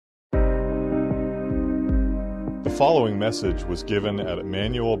following message was given at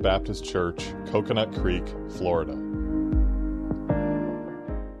Emmanuel Baptist Church, Coconut Creek, Florida.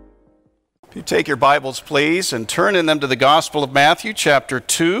 If you take your Bibles, please, and turn in them to the Gospel of Matthew, chapter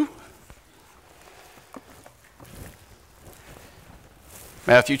 2.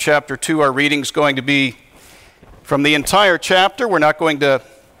 Matthew chapter 2, our reading is going to be from the entire chapter. We're not going to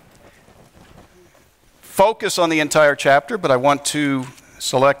focus on the entire chapter, but I want to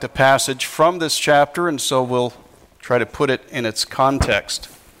select a passage from this chapter, and so we'll try to put it in its context.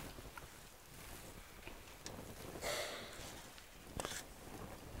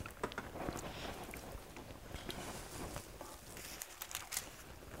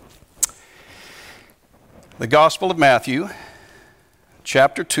 The Gospel of Matthew,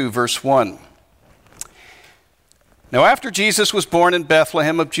 chapter 2, verse 1. Now after Jesus was born in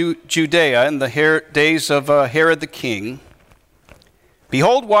Bethlehem of Judea in the days of Herod the king,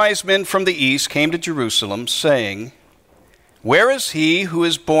 behold, wise men from the east came to Jerusalem, saying, Where is he who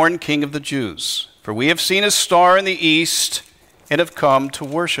is born King of the Jews? For we have seen his star in the east and have come to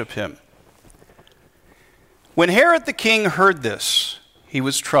worship him. When Herod the king heard this, he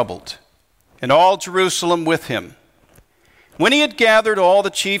was troubled, and all Jerusalem with him. When he had gathered all the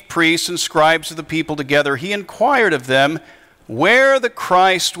chief priests and scribes of the people together, he inquired of them where the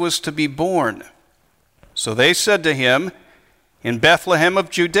Christ was to be born. So they said to him, In Bethlehem of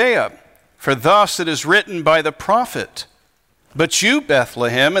Judea, for thus it is written by the prophet, But you,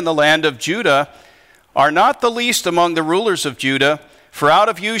 Bethlehem, in the land of Judah, are not the least among the rulers of Judah, for out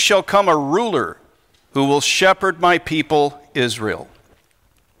of you shall come a ruler who will shepherd my people Israel.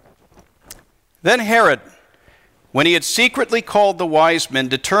 Then Herod, when he had secretly called the wise men,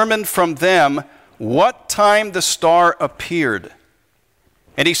 determined from them what time the star appeared.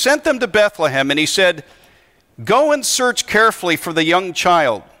 And he sent them to Bethlehem, and he said, Go and search carefully for the young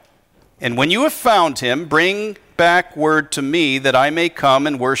child, and when you have found him, bring back word to me that I may come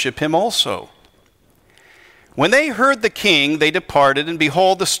and worship him also. When they heard the king, they departed, and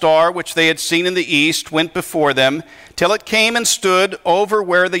behold, the star which they had seen in the east went before them, till it came and stood over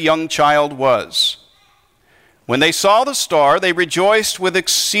where the young child was. When they saw the star, they rejoiced with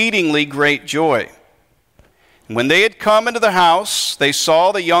exceedingly great joy. And when they had come into the house, they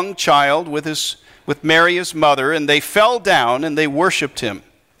saw the young child with Mary his mother, and they fell down and they worshipped him.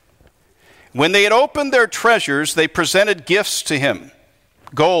 When they had opened their treasures, they presented gifts to him,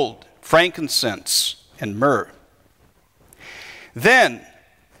 gold, frankincense, and myrrh. Then,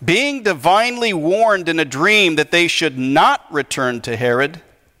 being divinely warned in a dream that they should not return to Herod,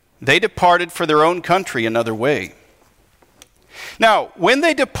 they departed for their own country another way. Now, when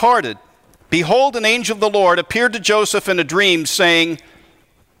they departed, behold, an angel of the Lord appeared to Joseph in a dream, saying,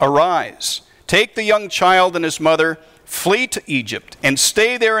 Arise, take the young child and his mother, flee to Egypt, and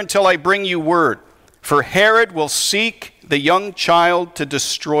stay there until I bring you word, for Herod will seek the young child to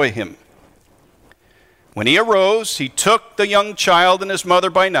destroy him. When he arose, he took the young child and his mother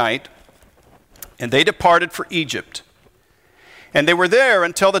by night, and they departed for Egypt. And they were there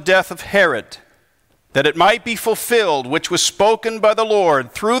until the death of Herod, that it might be fulfilled which was spoken by the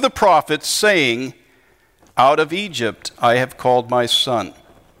Lord through the prophets, saying, Out of Egypt I have called my son.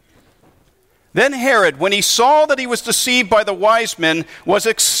 Then Herod, when he saw that he was deceived by the wise men, was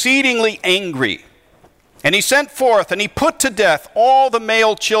exceedingly angry. And he sent forth, and he put to death all the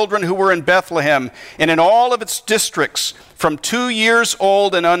male children who were in Bethlehem and in all of its districts, from 2 years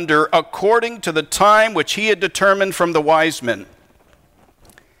old and under, according to the time which he had determined from the wise men.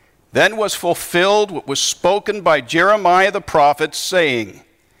 Then was fulfilled what was spoken by Jeremiah the prophet, saying,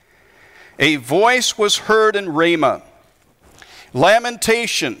 A voice was heard in Ramah,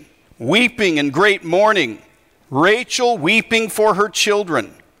 lamentation, weeping and great mourning, Rachel weeping for her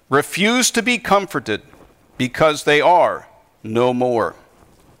children, refused to be comforted, because they are no more.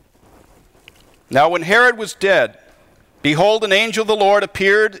 Now when Herod was dead, behold, an angel of the Lord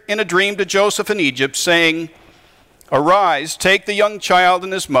appeared in a dream to Joseph in Egypt, saying, Arise, take the young child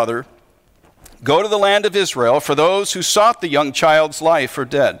and his mother, go to the land of Israel, for those who sought the young child's life are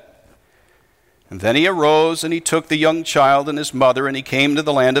dead. And then he arose, and he took the young child and his mother, and he came to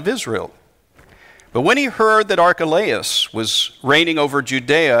the land of Israel. But when he heard that Archelaus was reigning over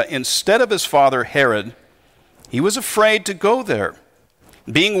Judea instead of his father Herod, he was afraid to go there.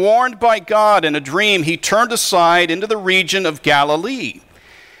 Being warned by God in a dream, he turned aside into the region of Galilee.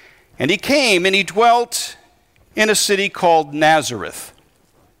 And he came, and he dwelt in a city called Nazareth,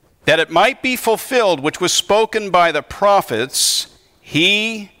 that it might be fulfilled which was spoken by the prophets,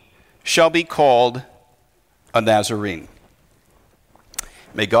 he shall be called a Nazarene.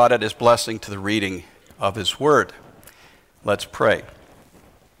 May God add his blessing to the reading of his word. Let's pray.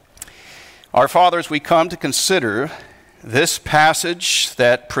 Our fathers, we come to consider this passage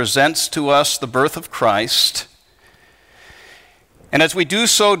that presents to us the birth of Christ. And as we do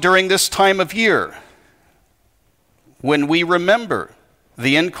so during this time of year, when we remember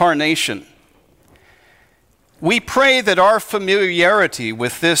the incarnation, we pray that our familiarity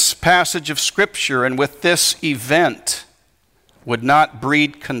with this passage of Scripture and with this event would not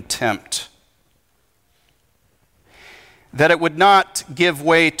breed contempt, that it would not give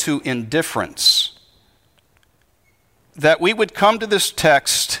way to indifference, that we would come to this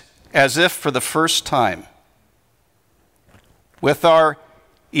text as if for the first time, with our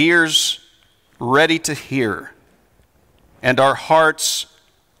ears ready to hear and our hearts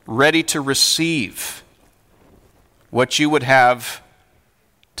ready to receive what you would have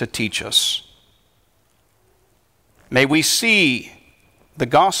to teach us. May we see the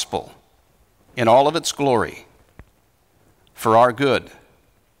gospel in all of its glory for our good.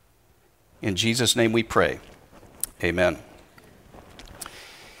 In Jesus' name we pray. Amen.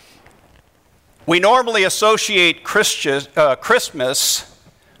 We normally associate Christmas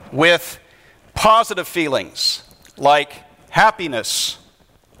with positive feelings like happiness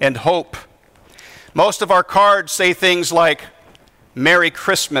and hope. Most of our cards say things like Merry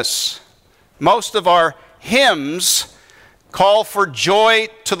Christmas. Most of our hymns call for joy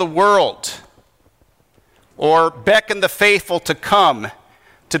to the world or beckon the faithful to come,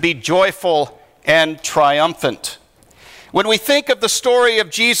 to be joyful and triumphant. When we think of the story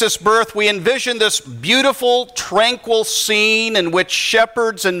of Jesus' birth, we envision this beautiful, tranquil scene in which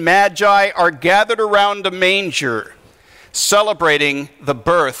shepherds and magi are gathered around a manger, celebrating the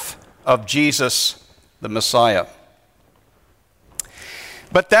birth of Jesus the Messiah.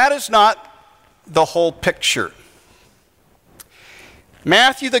 But that is not the whole picture.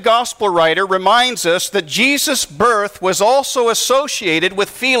 Matthew, the gospel writer, reminds us that Jesus' birth was also associated with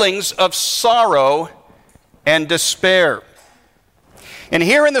feelings of sorrow and despair. And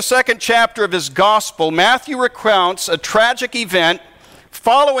here in the second chapter of his gospel, Matthew recounts a tragic event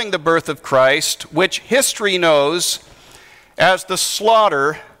following the birth of Christ, which history knows as the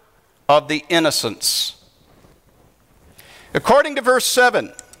slaughter of the innocents. According to verse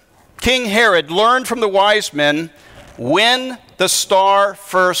 7, King Herod learned from the wise men when the star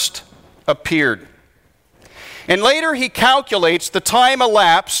first appeared. And later he calculates the time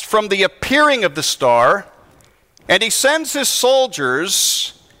elapsed from the appearing of the star, and he sends his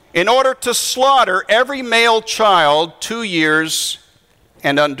soldiers in order to slaughter every male child 2 years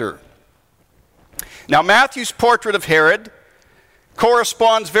and under. Now, Matthew's portrait of Herod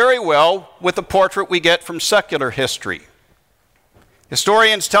corresponds very well with the portrait we get from secular history.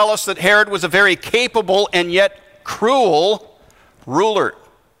 Historians tell us that Herod was a very capable and yet cruel ruler.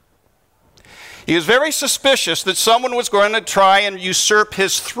 He was very suspicious that someone was going to try and usurp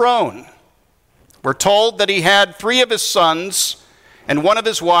his throne. We're told that he had 3 of his sons and 1 of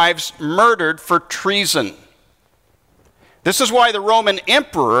his wives murdered for treason. This is why the Roman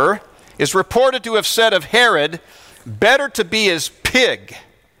emperor is reported to have said of Herod, "Better to be his pig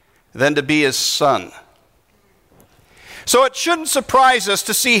than to be his son." So it shouldn't surprise us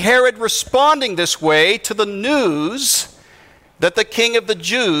to see Herod responding this way to the news that the King of the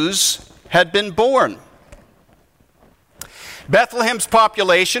Jews had been born. Bethlehem's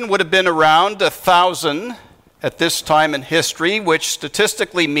population would have been around 1,000 at this time in history, which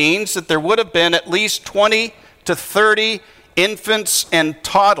statistically means that there would have been at least 20 to 30 infants and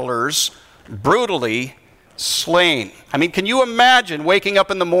toddlers brutally slain. I mean, can you imagine waking up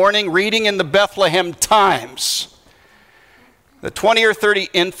in the morning, reading in the Bethlehem Times that 20 or 30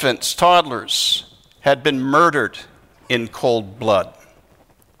 infants, toddlers, had been murdered in cold blood?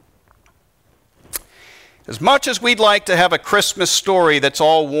 As much as we'd like to have a Christmas story that's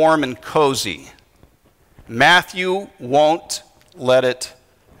all warm and cozy, Matthew won't let it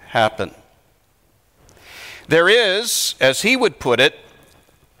happen. There is, as he would put it,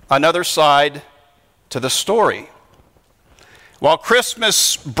 another side to the story. While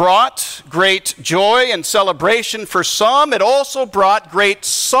Christmas brought great joy and celebration for some, it also brought great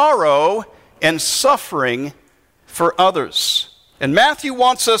sorrow and suffering for others. And Matthew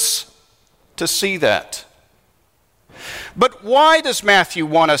wants us to see that. But why does Matthew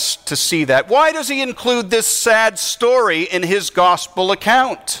want us to see that? Why does he include this sad story in his gospel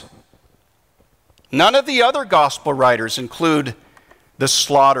account? None of the other gospel writers include the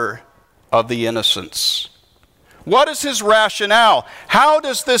slaughter of the innocents. What is his rationale? How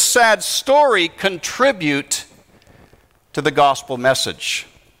does this sad story contribute to the gospel message?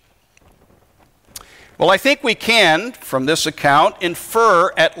 Well, I think we can, from this account,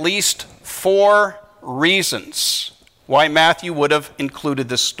 infer at least 4 reasons why Matthew would have included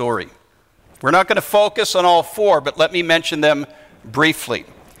this story. We're not going to focus on all four, but let me mention them briefly.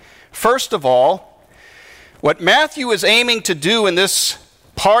 First of all, what Matthew is aiming to do in this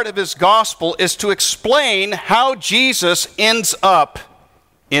part of his gospel is to explain how Jesus ends up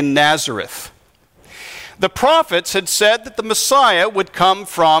in Nazareth. The prophets had said that the Messiah would come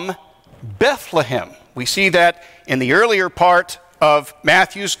from Bethlehem. We see that in the earlier part of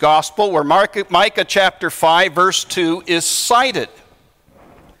Matthew's gospel, where Micah chapter 5, verse 2 is cited.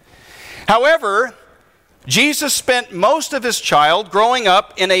 However, Jesus spent most of his child growing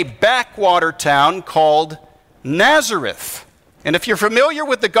up in a backwater town called Nazareth. And if you're familiar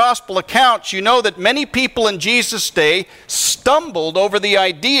with the gospel accounts, you know that many people in Jesus' day stumbled over the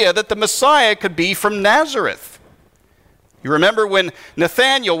idea that the Messiah could be from Nazareth. You remember when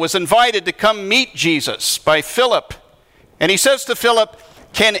Nathanael was invited to come meet Jesus by Philip, and he says to Philip,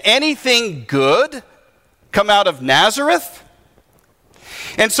 "Can anything good come out of Nazareth?"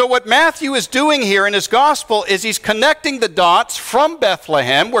 And so what Matthew is doing here in his gospel is he's connecting the dots from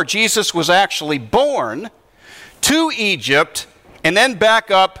Bethlehem, where Jesus was actually born, to Egypt, and then back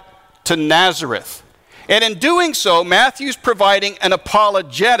up to Nazareth. And in doing so, Matthew's providing an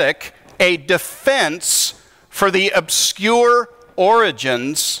apologetic, a defense for the obscure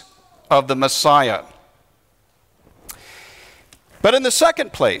origins of the Messiah. But in the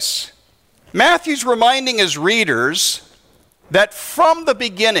second place, Matthew's reminding his readers that from the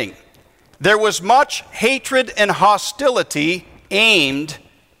beginning, there was much hatred and hostility aimed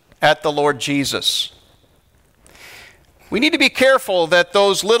at the Lord Jesus. We need to be careful that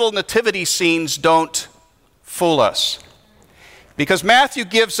those little nativity scenes don't fool us, because Matthew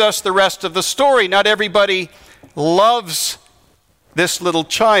gives us the rest of the story. Not everybody loves this little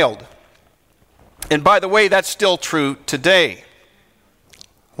child. And by the way, that's still true today.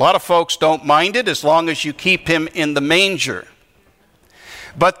 A lot of folks don't mind it as long as you keep him in the manger.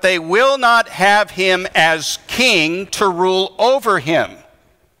 But they will not have him as king to rule over him.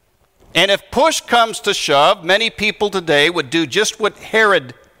 And if push comes to shove, many people today would do just what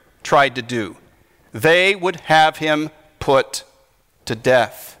Herod tried to do. They would have him put to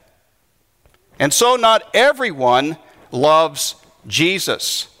death. And so not everyone loves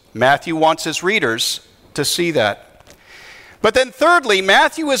Jesus. Matthew wants his readers to see that. But then thirdly,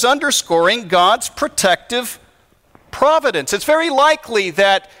 Matthew is underscoring God's protective providence. It's very likely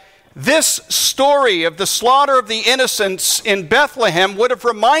that this story of the slaughter of the innocents in Bethlehem would have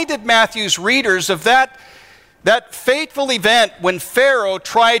reminded Matthew's readers of that fateful event when Pharaoh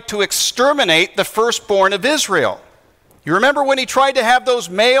tried to exterminate the firstborn of Israel. You remember when he tried to have those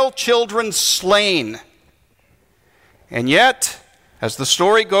male children slain. And yet, as the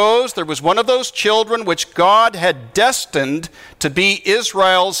story goes, there was one of those children which God had destined to be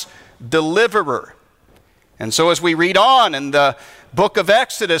Israel's deliverer. And so as we read on in the book of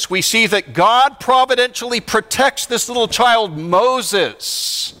Exodus, we see that God providentially protects this little child,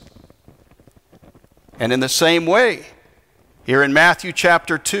 Moses. And in the same way, here in Matthew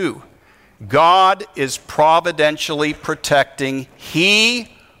chapter 2, God is providentially protecting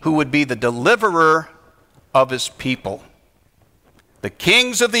he who would be the deliverer of his people. The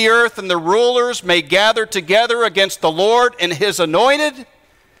kings of the earth and the rulers may gather together against the Lord and his anointed,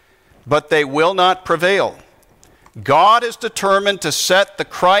 but they will not prevail. God is determined to set the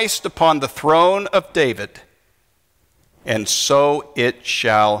Christ upon the throne of David, and so it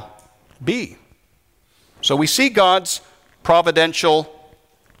shall be. So we see God's providential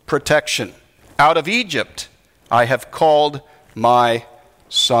protection. Out of Egypt I have called my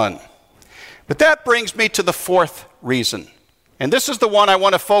son. But that brings me to the fourth reason. And this is the one I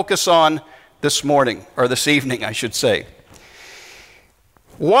want to focus on this morning, or this evening, I should say.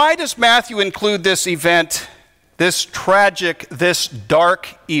 Why does Matthew include this event, this tragic, this dark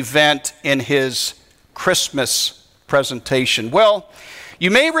event in his Christmas presentation? Well,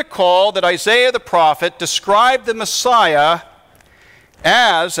 you may recall that Isaiah the prophet described the Messiah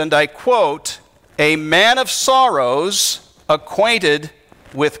as, and I quote, a man of sorrows, acquainted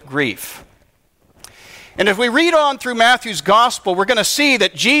with grief. And if we read on through Matthew's gospel, we're going to see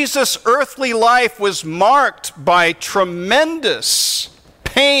that Jesus' earthly life was marked by tremendous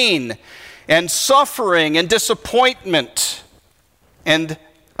pain and suffering and disappointment and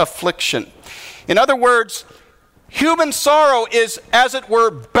affliction. In other words, human sorrow is, as it were,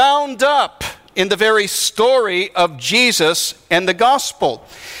 bound up in the very story of Jesus and the gospel.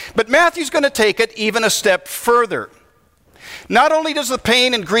 But Matthew's going to take it even a step further. Not only does the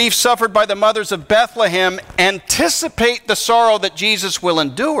pain and grief suffered by the mothers of Bethlehem anticipate the sorrow that Jesus will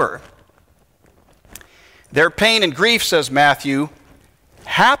endure, their pain and grief, says Matthew,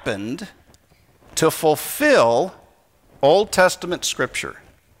 happened to fulfill Old Testament scripture.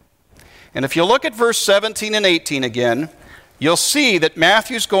 And if you look at verse 17 and 18 again, you'll see that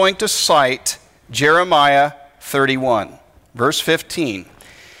Matthew's going to cite Jeremiah 31. Verse 15.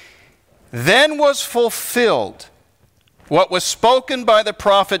 Then was fulfilled what was spoken by the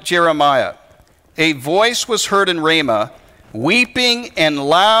prophet Jeremiah. A voice was heard in Ramah, weeping and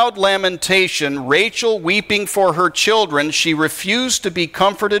loud lamentation, Rachel weeping for her children. She refused to be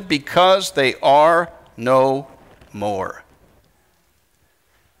comforted because they are no more.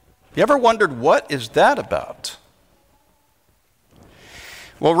 You ever wondered, what is that about?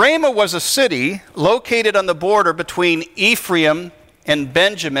 Well, Ramah was a city located on the border between Ephraim and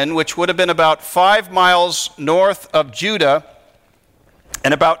Benjamin, which would have been about 5 miles north of Judah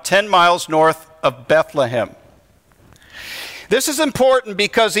and about 10 miles north of Bethlehem. This is important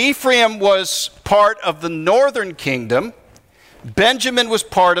because Ephraim was part of the northern kingdom. Benjamin was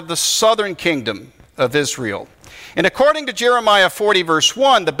part of the southern kingdom of Israel. And according to Jeremiah 40, verse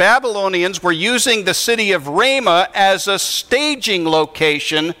 1, the Babylonians were using the city of Ramah as a staging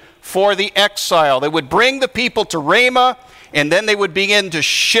location for the exile. They would bring the people to Ramah, and then they would begin to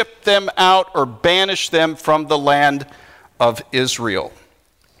ship them out or banish them from the land of Israel.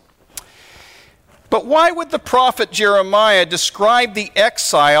 But why would the prophet Jeremiah describe the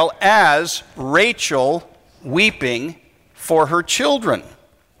exile as Rachel weeping for her children?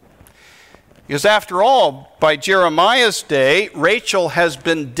 Because after all, by Jeremiah's day, Rachel has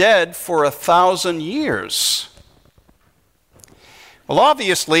been dead for 1,000 years. Well,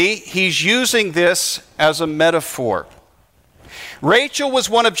 obviously, he's using this as a metaphor. Rachel was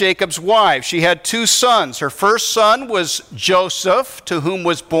one of Jacob's wives. She had 2 sons. Her first son was Joseph, to whom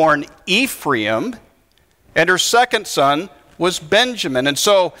was born Ephraim, and her second son was Benjamin. And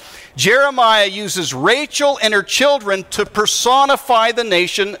so Jeremiah uses Rachel and her children to personify the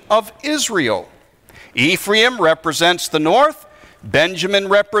nation of Israel. Ephraim represents the north, Benjamin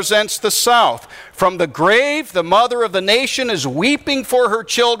represents the south. From the grave, the mother of the nation is weeping for her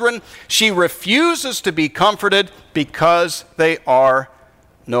children. She refuses to be comforted because they are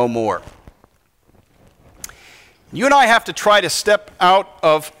no more. You and I have to try to step out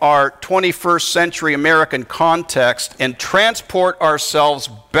of our 21st century American context and transport ourselves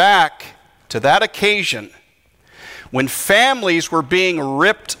back to that occasion when families were being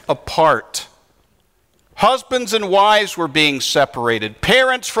ripped apart. Husbands and wives were being separated,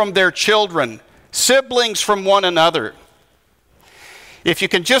 parents from their children, siblings from one another. If you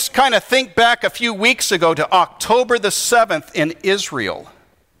can just kind of think back a few weeks ago to October the 7th in Israel,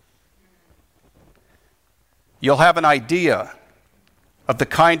 you'll have an idea of the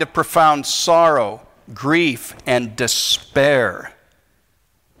kind of profound sorrow, grief, and despair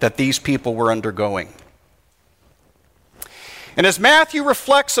that these people were undergoing. And as Matthew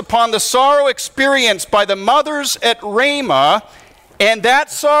reflects upon the sorrow experienced by the mothers at Ramah and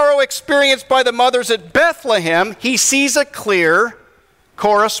that sorrow experienced by the mothers at Bethlehem, he sees a clear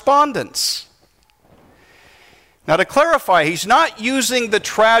correspondence. Now, to clarify, he's not using the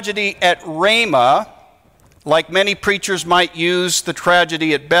tragedy at Ramah like many preachers might use the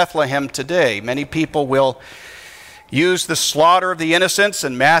tragedy at Bethlehem today. Many people will use the slaughter of the innocents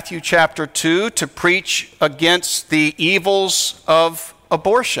in Matthew chapter 2 to preach against the evils of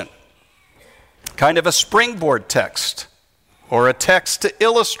abortion. Kind of a springboard text, or a text to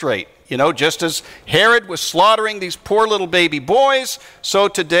illustrate. You know, just as Herod was slaughtering these poor little baby boys, so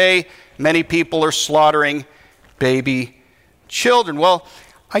today many people are slaughtering baby children. Well,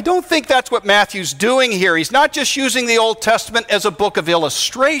 I don't think that's what Matthew's doing here. He's not just using the Old Testament as a book of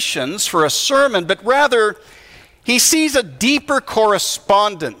illustrations for a sermon, but rather he sees a deeper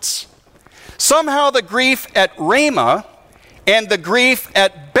correspondence. Somehow the grief at Ramah and the grief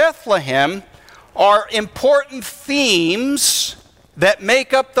at Bethlehem are important themes that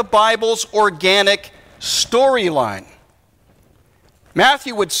make up the Bible's organic storyline.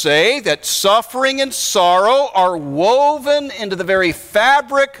 Matthew would say that suffering and sorrow are woven into the very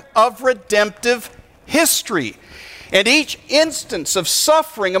fabric of redemptive history. And each instance of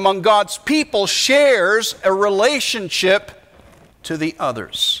suffering among God's people shares a relationship to the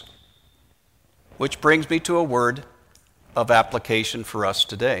others. Which brings me to a word of application for us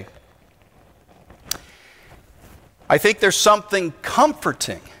today. I think there's something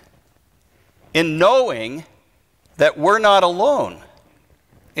comforting in knowing that we're not alone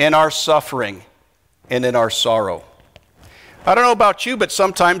in our suffering and in our sorrow. I don't know about you, but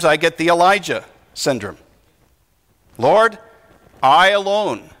sometimes I get the Elijah syndrome. Lord, I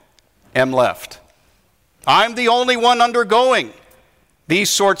alone am left. I'm the only one undergoing these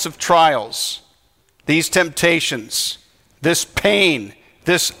sorts of trials, these temptations, this pain,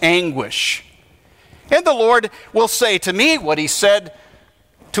 this anguish. And the Lord will say to me what he said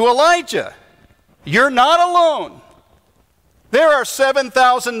to Elijah, "You're not alone. There are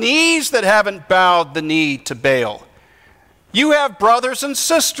 7,000 knees that haven't bowed the knee to Baal. You have brothers and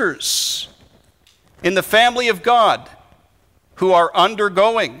sisters in the family of God who are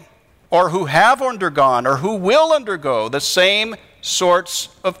undergoing, or who have undergone, or who will undergo the same sorts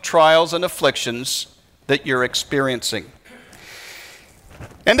of trials and afflictions that you're experiencing."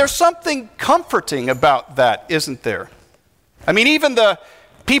 And there's something comforting about that, isn't there? I mean, even the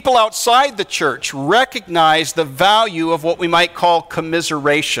people outside the church recognize the value of what we might call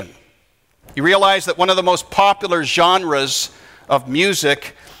commiseration. You realize that one of the most popular genres of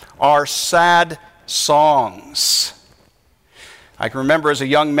music are sad songs. I can remember as a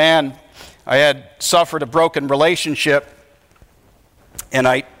young man, I had suffered a broken relationship, and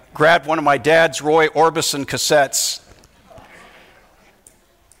I grabbed one of my dad's Roy Orbison cassettes,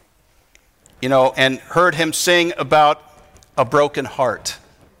 and heard him sing about a broken heart.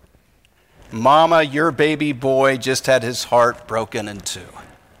 "Mama, your baby boy just had his heart broken in two."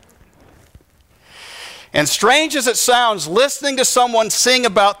 And strange as it sounds, listening to someone sing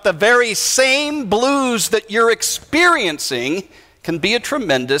about the very same blues that you're experiencing can be a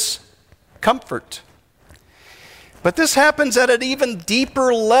tremendous comfort. But this happens at an even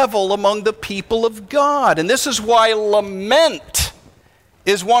deeper level among the people of God. And this is why lament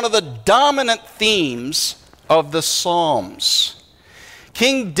is one of the dominant themes of the Psalms.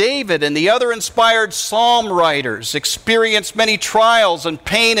 King David and the other inspired psalm writers experienced many trials and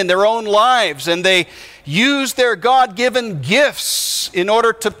pain in their own lives, and they used their God-given gifts in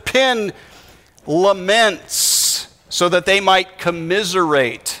order to pen laments so that they might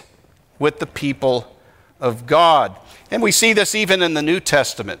commiserate with the people of God. And we see this even in the New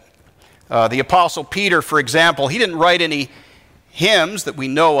Testament. The Apostle Peter, for example, he didn't write any hymns that we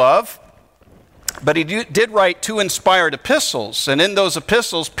know of, but he did write 2 inspired epistles. And in those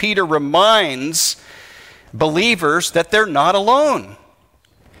epistles, Peter reminds believers that they're not alone.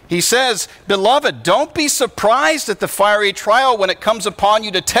 He says, "Beloved, don't be surprised at the fiery trial when it comes upon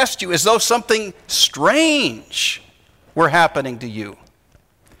you to test you, as though something strange were happening to you."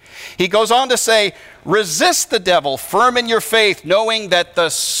 He goes on to say, "Resist the devil, firm in your faith, knowing that the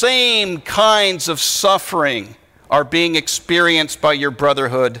same kinds of suffering are being experienced by your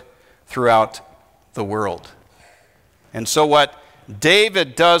brotherhood throughout the world." And so what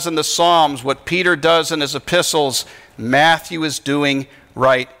David does in the Psalms, what Peter does in his epistles, Matthew is doing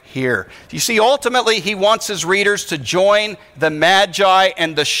right here. You see, ultimately, he wants his readers to join the Magi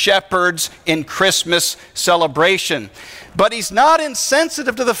and the shepherds in Christmas celebration. But he's not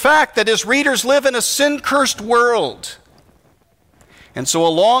insensitive to the fact that his readers live in a sin-cursed world. And so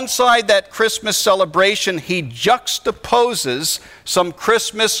alongside that Christmas celebration, he juxtaposes some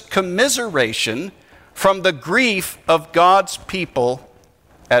Christmas commiseration from the grief of God's people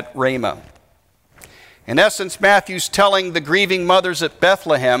at Ramah. In essence, Matthew's telling the grieving mothers at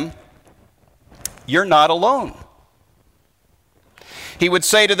Bethlehem, "You're not alone." He would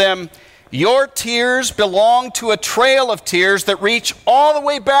say to them, "Your tears belong to a trail of tears that reach all the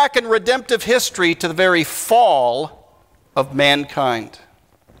way back in redemptive history to the very fall of mankind."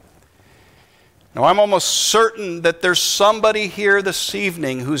 Now, I'm almost certain that there's somebody here this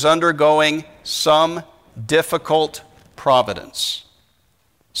evening who's undergoing some difficult providence,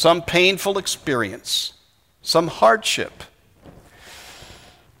 some painful experience, some hardship.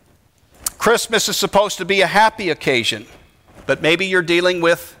 Christmas is supposed to be a happy occasion, but maybe you're dealing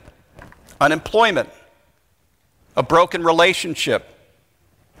with unemployment, a broken relationship,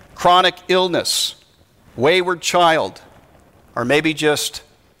 chronic illness, wayward child, or maybe just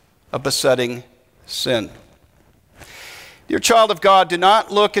a besetting sin. Dear child of God, do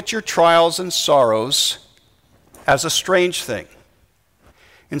not look at your trials and sorrows as a strange thing.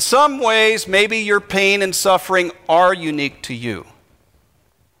 In some ways, maybe your pain and suffering are unique to you.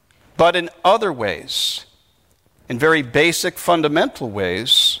 But in other ways, in very basic, fundamental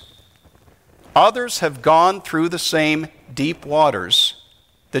ways, others have gone through the same deep waters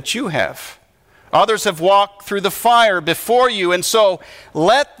that you have. Others have walked through the fire before you, and so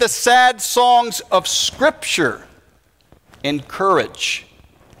let the sad songs of Scripture encourage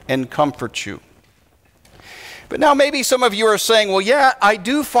and comfort you. But now maybe some of you are saying, well, yeah, I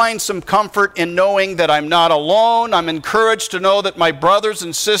do find some comfort in knowing that I'm not alone. I'm encouraged to know that my brothers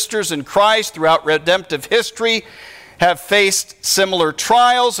and sisters in Christ throughout redemptive history have faced similar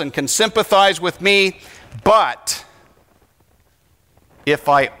trials and can sympathize with me. But if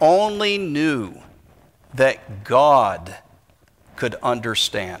I only knew that God could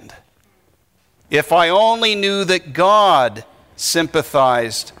understand, if I only knew that God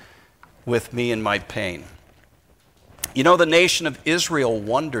sympathized with me in my pain. You know, the nation of Israel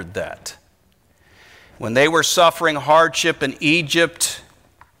wondered that. When they were suffering hardship in Egypt,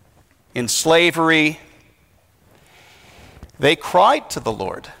 in slavery, they cried to the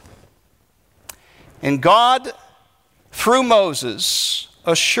Lord. And God, through Moses,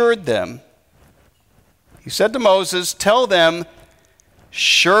 assured them. He said to Moses, "Tell them,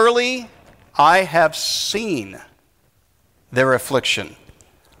 surely I have seen their affliction.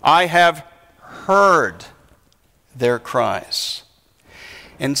 I have heard their cries."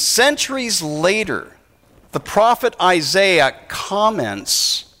 And centuries later, the prophet Isaiah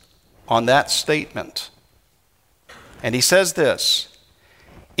comments on that statement. And he says this,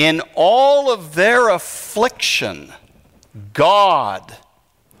 "In all of their affliction, God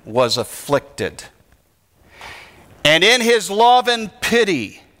was afflicted. And in his love and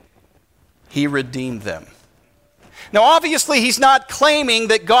pity, he redeemed them." Now, obviously, he's not claiming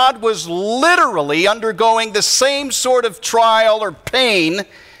that God was literally undergoing the same sort of trial or pain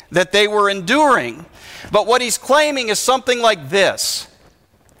that they were enduring. But what he's claiming is something like this.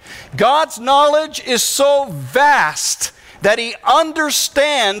 God's knowledge is so vast that he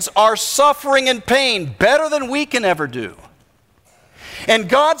understands our suffering and pain better than we can ever do. And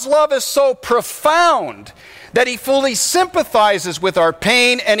God's love is so profound that he fully sympathizes with our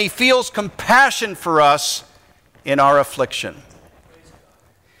pain and he feels compassion for us in our affliction.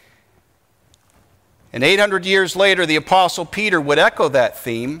 And 800 years later, the Apostle Peter would echo that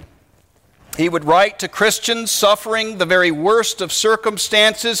theme. He would write to Christians suffering the very worst of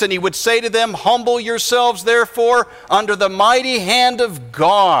circumstances, and he would say to them, "Humble yourselves, therefore, under the mighty hand of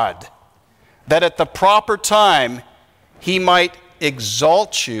God, that at the proper time he might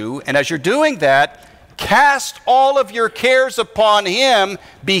exalt you. And as you're doing that, cast all of your cares upon him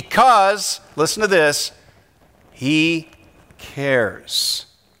because," listen to this, "he cares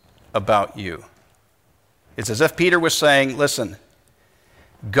about you." It's as if Peter was saying, listen,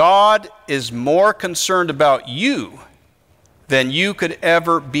 God is more concerned about you than you could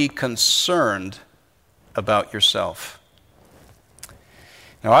ever be concerned about yourself.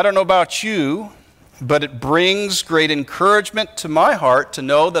 Now, I don't know about you, but it brings great encouragement to my heart to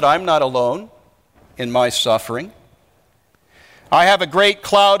know that I'm not alone in my suffering. I have a great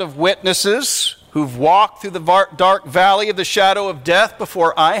cloud of witnesses who've walked through the dark valley of the shadow of death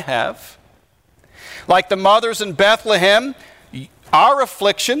before I have. Like the mothers in Bethlehem, our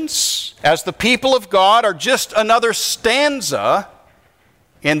afflictions as the people of God are just another stanza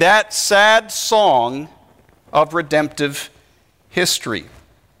in that sad song of redemptive history.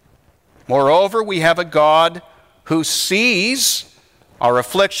 Moreover, we have a God who sees our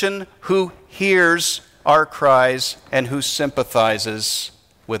affliction, who hears our cries, and who sympathizes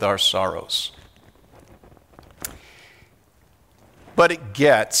with our sorrows. But it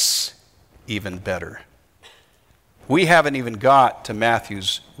gets even better. We haven't even got to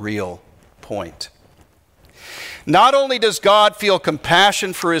Matthew's real point. Not only does God feel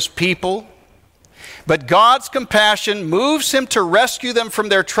compassion for his people, but God's compassion moves him to rescue them from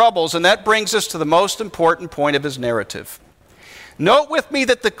their troubles, and that brings us to the most important point of his narrative. Note with me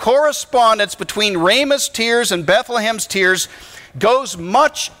that the correspondence between Ramah's tears and Bethlehem's tears goes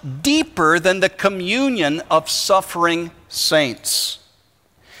much deeper than the communion of suffering saints.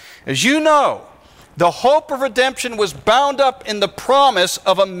 As you know, the hope of redemption was bound up in the promise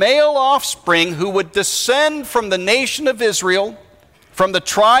of a male offspring who would descend from the nation of Israel, from the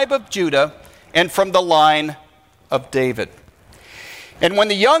tribe of Judah, and from the line of David. And when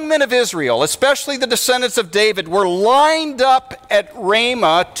the young men of Israel, especially the descendants of David, were lined up at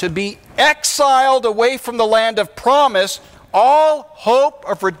Ramah to be exiled away from the land of promise, all hope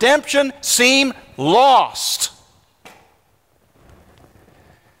of redemption seemed lost.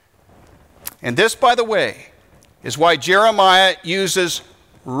 And this, by the way, is why Jeremiah uses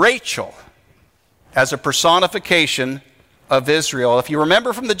Rachel as a personification of Israel. If you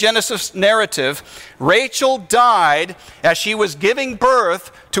remember from the Genesis narrative, Rachel died as she was giving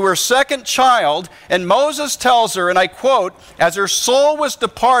birth to her second child, and Moses tells her, and I quote, "As her soul was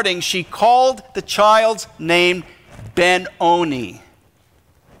departing, she called the child's name Ben-Oni,"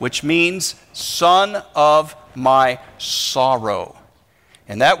 which means son of my sorrow.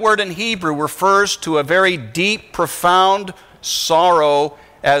 And that word in Hebrew refers to a very deep, profound sorrow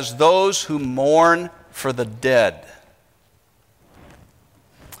as those who mourn for the dead.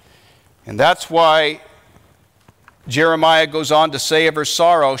 And that's why Jeremiah goes on to say of her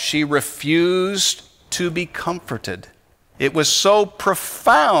sorrow, she refused to be comforted. It was so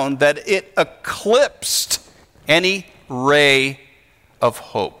profound that it eclipsed any ray of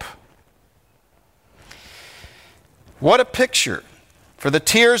hope. What a picture for the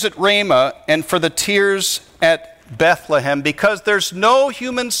tears at Ramah and for the tears at Bethlehem, because there's no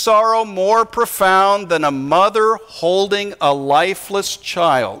human sorrow more profound than a mother holding a lifeless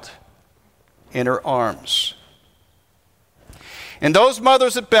child in her arms. And those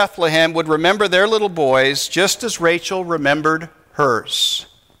mothers at Bethlehem would remember their little boys just as Rachel remembered hers.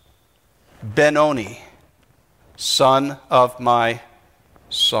 Benoni, son of my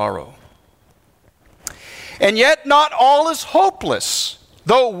sorrow. And yet not all is hopeless.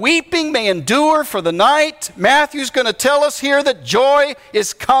 Though weeping may endure for the night, Matthew's going to tell us here that joy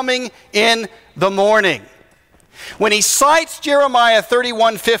is coming in the morning. When he cites Jeremiah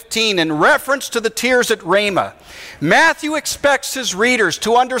 31:15 in reference to the tears at Ramah, Matthew expects his readers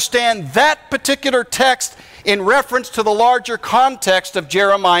to understand that particular text in reference to the larger context of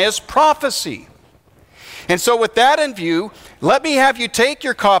Jeremiah's prophecy. And so with that in view, let me have you take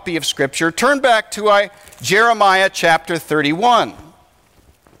your copy of Scripture, turn back to Jeremiah chapter 31.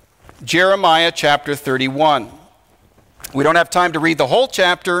 Jeremiah chapter 31. We don't have time to read the whole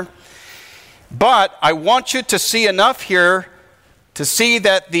chapter, but I want you to see enough here to see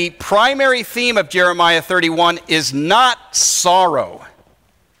that the primary theme of Jeremiah 31 is not sorrow,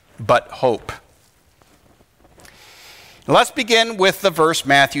 but hope. Let's begin with the verse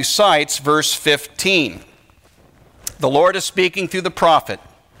Matthew cites, verse 15. The Lord is speaking through the prophet.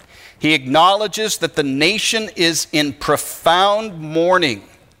 He acknowledges that the nation is in profound mourning.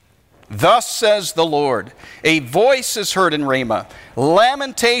 Thus says the Lord, a voice is heard in Ramah,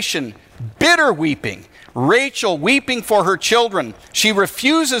 lamentation, bitter weeping, Rachel weeping for her children. She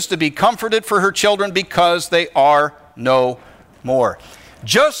refuses to be comforted for her children because they are no more.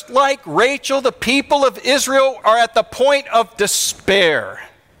 Just like Rachel, the people of Israel are at the point of despair.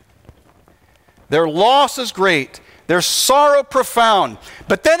 Their loss is great. Their sorrow profound.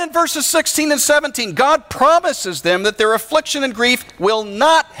 But then in verses 16 and 17, God promises them that their affliction and grief will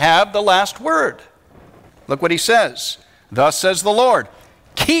not have the last word. Look what he says. Thus says the Lord,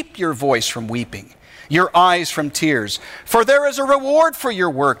 keep your voice from weeping, your eyes from tears, for there is a reward for your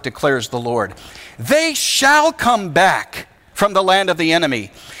work, declares the Lord. They shall come back from the land of the enemy.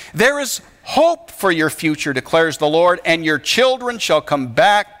 There is hope for your future, declares the Lord, and your children shall come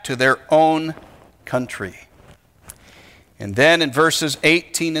back to their own country. And then in verses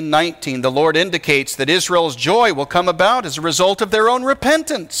 18 and 19, the Lord indicates that Israel's joy will come about as a result of their own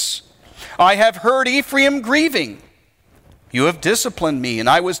repentance. I have heard Ephraim grieving. You have disciplined me, and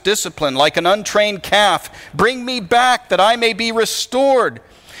I was disciplined like an untrained calf. Bring me back that I may be restored.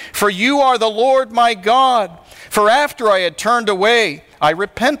 For you are the Lord my God. For after I had turned away, I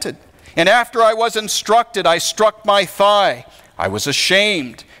repented. And after I was instructed, I struck my thigh. I was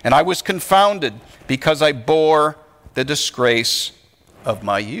ashamed, and I was confounded, because I bore the disgrace of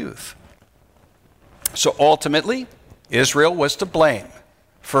my youth. So ultimately, Israel was to blame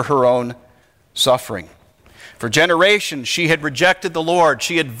for her own suffering. For generations, she had rejected the Lord.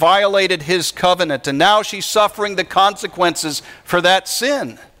 She had violated his covenant, and now she's suffering the consequences for that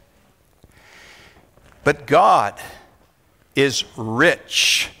sin. But God is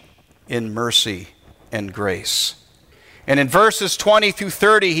rich in mercy and grace. And in verses 20 through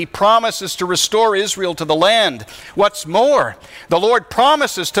 30, he promises to restore Israel to the land. What's more, the Lord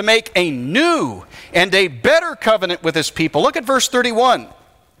promises to make a new and a better covenant with his people. Look at verse 31.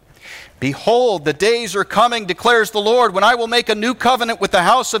 Behold, the days are coming, declares the Lord, when I will make a new covenant with the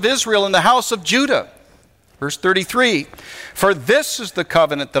house of Israel and the house of Judah. Verse 33, for this is the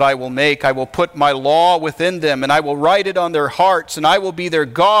covenant that I will make. I will put my law within them, and I will write it on their hearts, and I will be their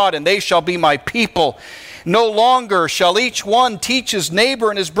God, and they shall be my people. No longer shall each one teach his neighbor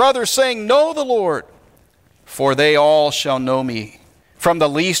and his brother, saying, know the Lord, for they all shall know me. From the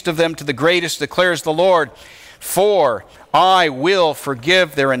least of them to the greatest, declares the Lord. For I will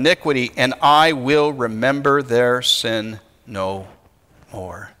forgive their iniquity, and I will remember their sin no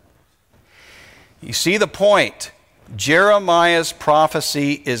more. You see the point. Jeremiah's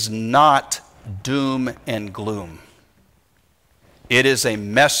prophecy is not doom and gloom. It is a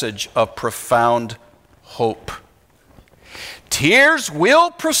message of profound hope. Tears will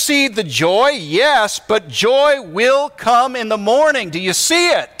precede the joy, yes, but joy will come in the morning. Do you see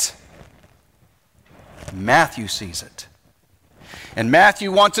it? Matthew sees it. And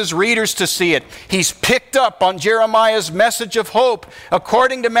Matthew wants his readers to see it. He's picked up on Jeremiah's message of hope.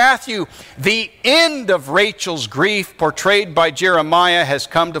 According to Matthew, the end of Rachel's grief portrayed by Jeremiah has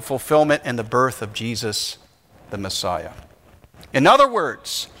come to fulfillment in the birth of Jesus, the Messiah. In other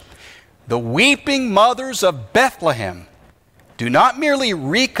words, the weeping mothers of Bethlehem do not merely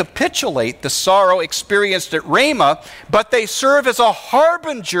recapitulate the sorrow experienced at Ramah, but they serve as a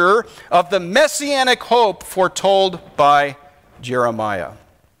harbinger of the messianic hope foretold by Jeremiah.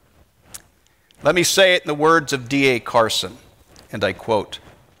 Let me say it in the words of D.A. Carson, and I quote,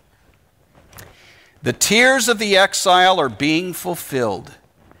 "The tears of the exile are being fulfilled.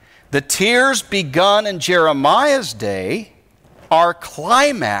 The tears begun in Jeremiah's day are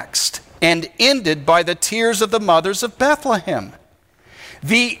climaxed and ended by the tears of the mothers of Bethlehem.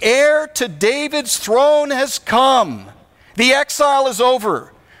 The heir to David's throne has come. The exile is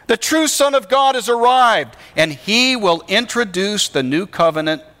over. The true Son of God has arrived, and he will introduce the new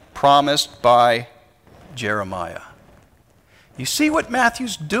covenant promised by Jeremiah." You see what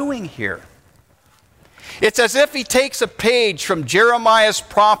Matthew's doing here? It's as if he takes a page from Jeremiah's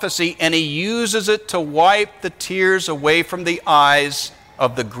prophecy and he uses it to wipe the tears away from the eyes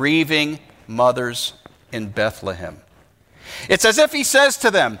of the grieving mothers in Bethlehem. It's as if he says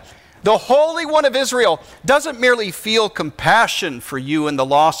to them, the Holy One of Israel doesn't merely feel compassion for you in the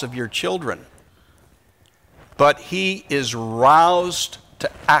loss of your children, but he is roused to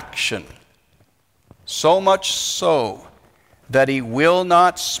action, so much so that he will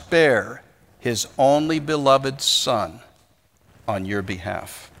not spare his only beloved Son on your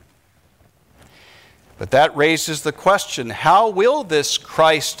behalf. But that raises the question, how will this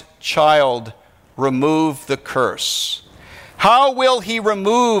Christ child remove the curse? How will he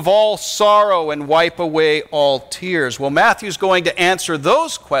remove all sorrow and wipe away all tears? Well, Matthew's going to answer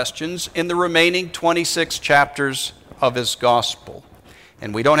those questions in the remaining 26 chapters of his gospel.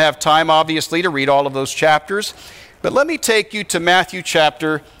 And we don't have time, obviously, to read all of those chapters, but let me take you to Matthew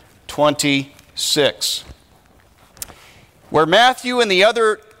chapter 26, where Matthew and the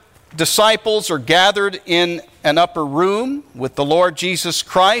other disciples are gathered in an upper room with the Lord Jesus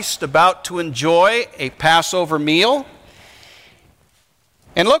Christ, about to enjoy a Passover meal.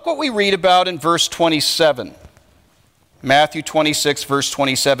 And look what we read about in verse 27. Matthew 26, verse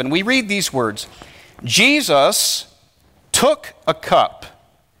 27. We read these words, "Jesus took a cup,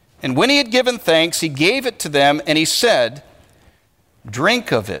 and when he had given thanks, he gave it to them, and he said,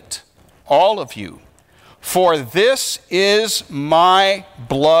 'Drink of it, all of you, for this is my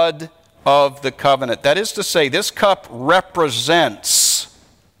blood of the covenant.'" That is to say, this cup represents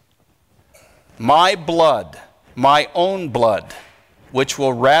my blood, my own blood, which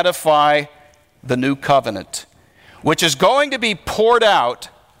will ratify the new covenant, which is going to be poured out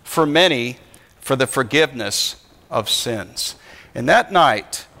for many for the forgiveness of sins. And that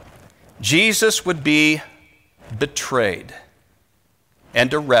night, Jesus would be betrayed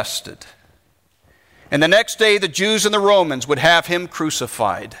and arrested. And the next day, the Jews and the Romans would have him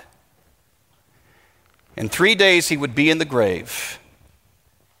crucified. In 3 days, he would be in the grave.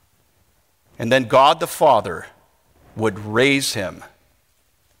 And then God the Father would raise him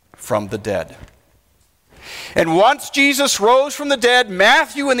from the dead. And once Jesus rose from the dead,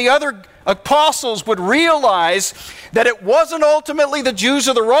 Matthew and the other apostles would realize that it wasn't ultimately the Jews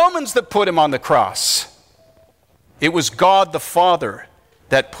or the Romans that put him on the cross. It was God the Father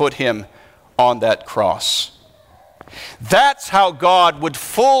that put him on that cross. That's how God would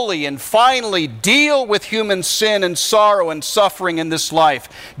fully and finally deal with human sin and sorrow and suffering in this life.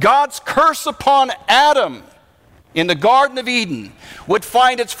 God's curse upon Adam in the Garden of Eden would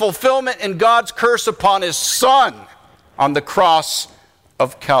find its fulfillment in God's curse upon his Son on the cross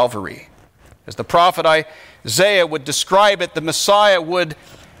of Calvary. As the prophet Isaiah would describe it, the Messiah would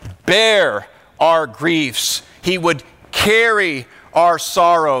bear our griefs. He would carry our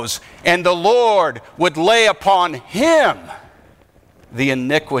sorrows, and the Lord would lay upon him the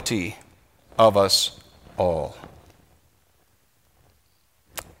iniquity of us all.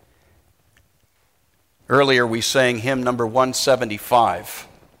 Earlier we sang hymn number 175,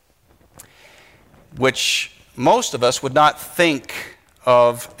 which most of us would not think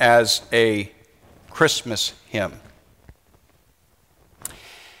of as a Christmas hymn.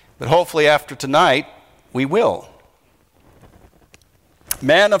 But hopefully after tonight, we will.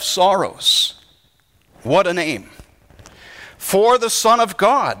 Man of sorrows, what a name. For the Son of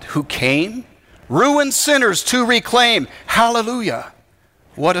God who came, ruined sinners to reclaim. Hallelujah,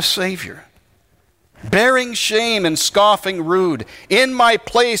 what a Savior. Bearing shame and scoffing rude, in my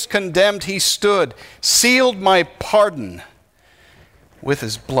place condemned he stood, sealed my pardon with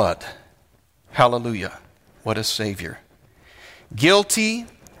his blood. Hallelujah, what a Savior. Guilty,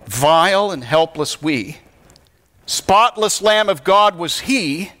 vile, and helpless we, spotless Lamb of God was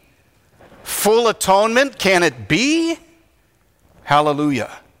he, full atonement can it be?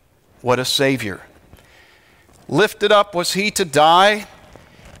 Hallelujah, what a Savior. Lifted up was he to die,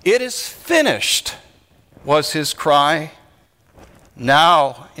 it is finished was his cry.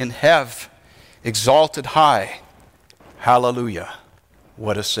 Now in heaven, exalted high. Hallelujah,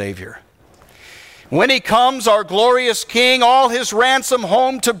 what a Savior. When he comes, our glorious King, all his ransom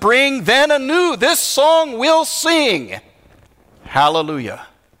home to bring, then anew this song we'll sing. Hallelujah.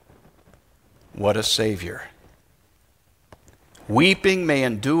 What a Savior. Weeping may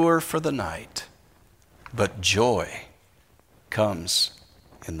endure for the night, but joy comes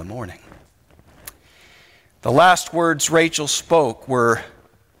in the morning. The last words Rachel spoke were,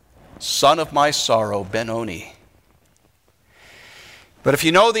 "Son of my sorrow, Benoni." But if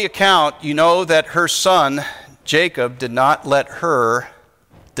you know the account, you know that her son, Jacob, did not let her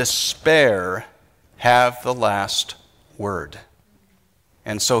despair have the last word.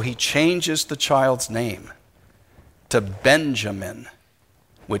 And so he changes the child's name to Benjamin,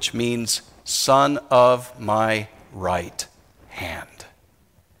 which means son of my right hand.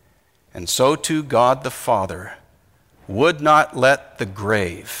 And so too God the Father would not let the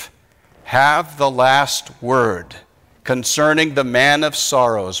grave have the last word concerning the man of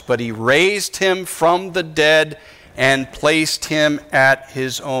sorrows, but he raised him from the dead and placed him at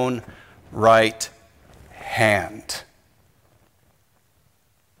his own right hand.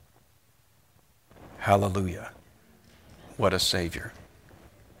 Hallelujah. What a Savior.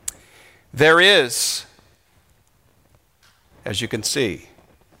 There is, as you can see,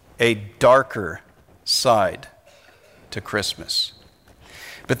 a darker side to Christmas.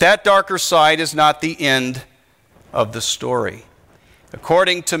 But that darker side is not the end of the story.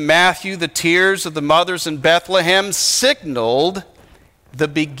 According to Matthew, the tears of the mothers in Bethlehem signaled the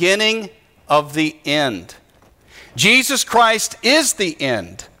beginning of the end. Jesus Christ is the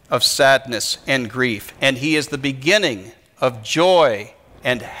end of sadness and grief, and he is the beginning of joy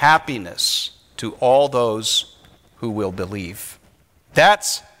and happiness to all those who will believe.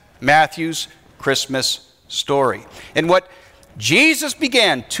 That's Matthew's Christmas story. And what Jesus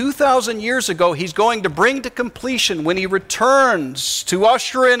began 2,000 years ago, he's going to bring to completion when he returns to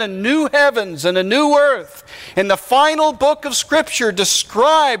usher in a new heavens and a new earth. And the final book of Scripture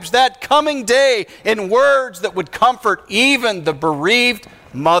describes that coming day in words that would comfort even the bereaved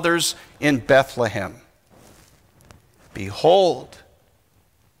mothers in Bethlehem. Behold,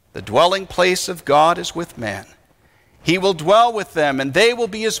 the dwelling place of God is with man. He will dwell with them, and they will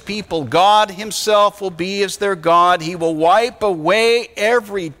be his people. God himself will be as their God. He will wipe away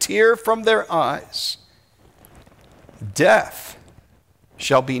every tear from their eyes. Death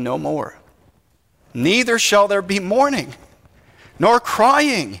shall be no more. Neither shall there be mourning, nor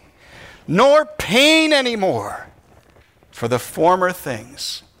crying, nor pain anymore, for the former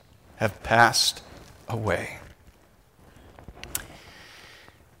things have passed away.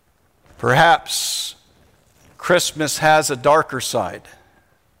 Perhaps Christmas has a darker side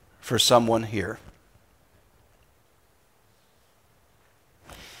for someone here.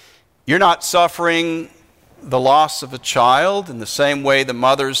 You're not suffering the loss of a child in the same way the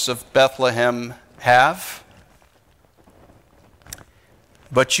mothers of Bethlehem have,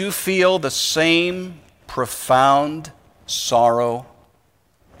 but you feel the same profound sorrow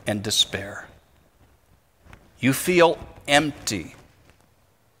and despair. You feel empty.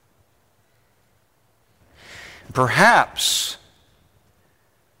 Perhaps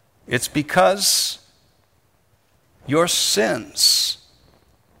it's because your sins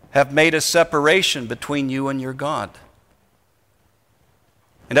have made a separation between you and your God.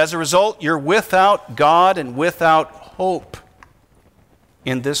 And as a result, you're without God and without hope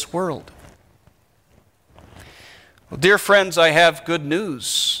in this world. Well, dear friends, I have good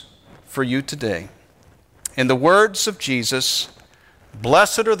news for you today. In the words of Jesus,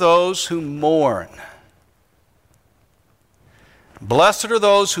 blessed are those who mourn. Blessed are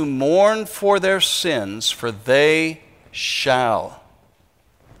those who mourn for their sins, for they shall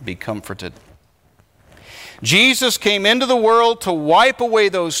be comforted. Jesus came into the world to wipe away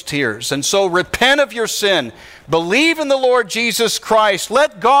those tears, and so repent of your sin. Believe in the Lord Jesus Christ.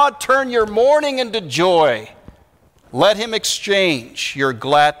 Let God turn your mourning into joy. Let him exchange your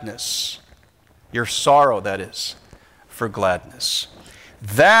gladness, your sorrow, that is, for gladness.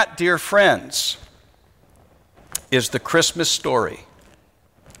 That, dear friends, is the Christmas story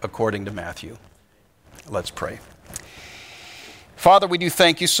according to Matthew. Let's pray. Father, we do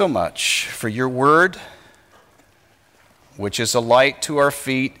thank you so much for your word, which is a light to our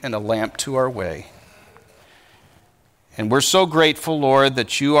feet and a lamp to our way. And we're so grateful, Lord,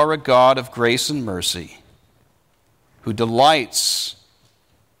 that you are a God of grace and mercy who delights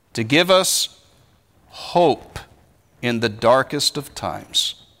to give us hope in the darkest of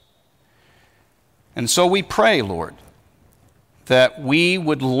times. And so we pray, Lord, that we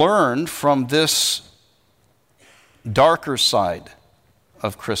would learn from this darker side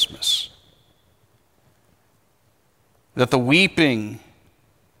of Christmas. That the weeping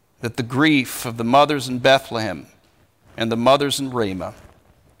that the grief of the mothers in Bethlehem and the mothers in Ramah,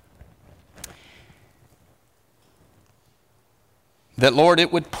 that, Lord,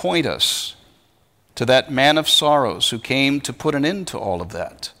 it would point us to that man of sorrows who came to put an end to all of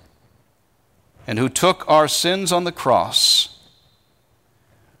that, and who took our sins on the cross,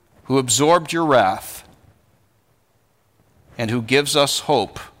 who absorbed your wrath, and who gives us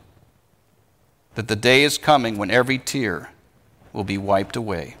hope that the day is coming when every tear will be wiped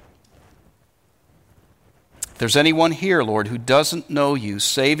away. If there's anyone here, Lord, who doesn't know you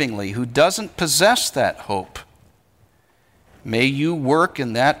savingly, who doesn't possess that hope, may you work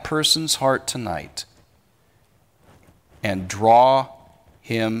in that person's heart tonight and draw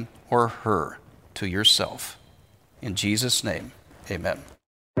him or her to yourself. In Jesus' name, amen.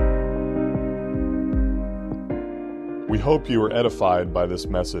 We hope you were edified by this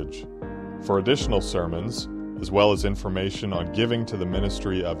message. For additional sermons, as well as information on giving to the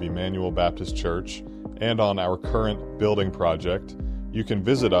ministry of Emmanuel Baptist Church and on our current building project, you can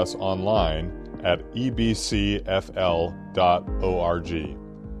visit us online at ebcfl.org.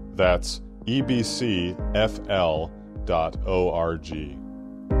 That's ebcfl.org.